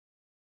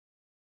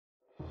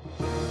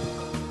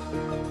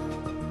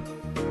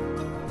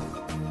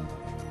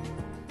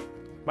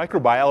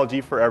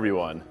Microbiology for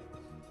everyone.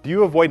 Do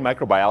you avoid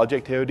microbiology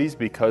activities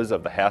because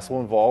of the hassle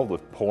involved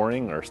with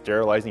pouring or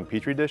sterilizing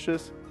Petri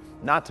dishes?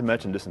 Not to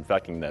mention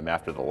disinfecting them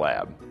after the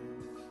lab.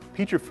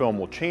 Petrifilm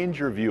will change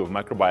your view of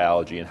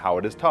microbiology and how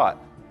it is taught.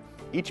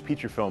 Each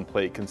Petrifilm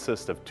plate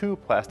consists of 2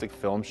 plastic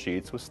film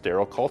sheets with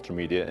sterile culture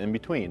media in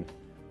between.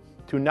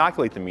 To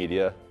inoculate the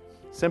media,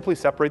 simply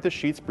separate the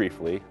sheets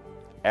briefly,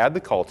 add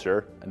the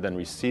culture, and then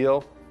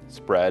reseal,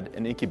 spread,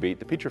 and incubate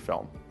the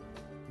Petrifilm.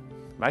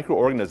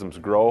 Microorganisms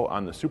grow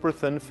on the super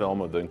thin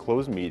film of the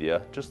enclosed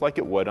media just like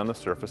it would on the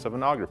surface of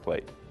an agar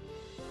plate.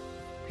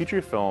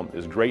 Petrifilm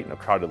is great in a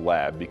crowded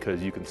lab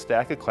because you can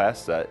stack a class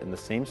set in the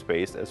same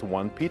space as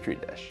one Petri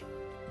dish.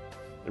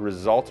 The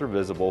results are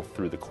visible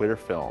through the clear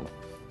film,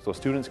 so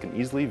students can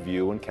easily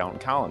view and count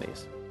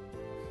colonies.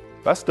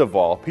 Best of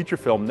all,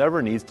 Petrifilm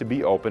never needs to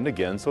be opened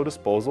again, so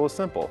disposal is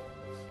simple.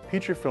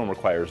 Petrifilm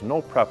requires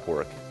no prep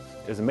work,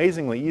 is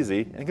amazingly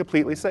easy, and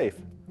completely safe.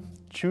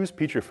 Choose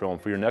Petrifilm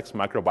for your next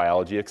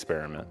microbiology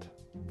experiment.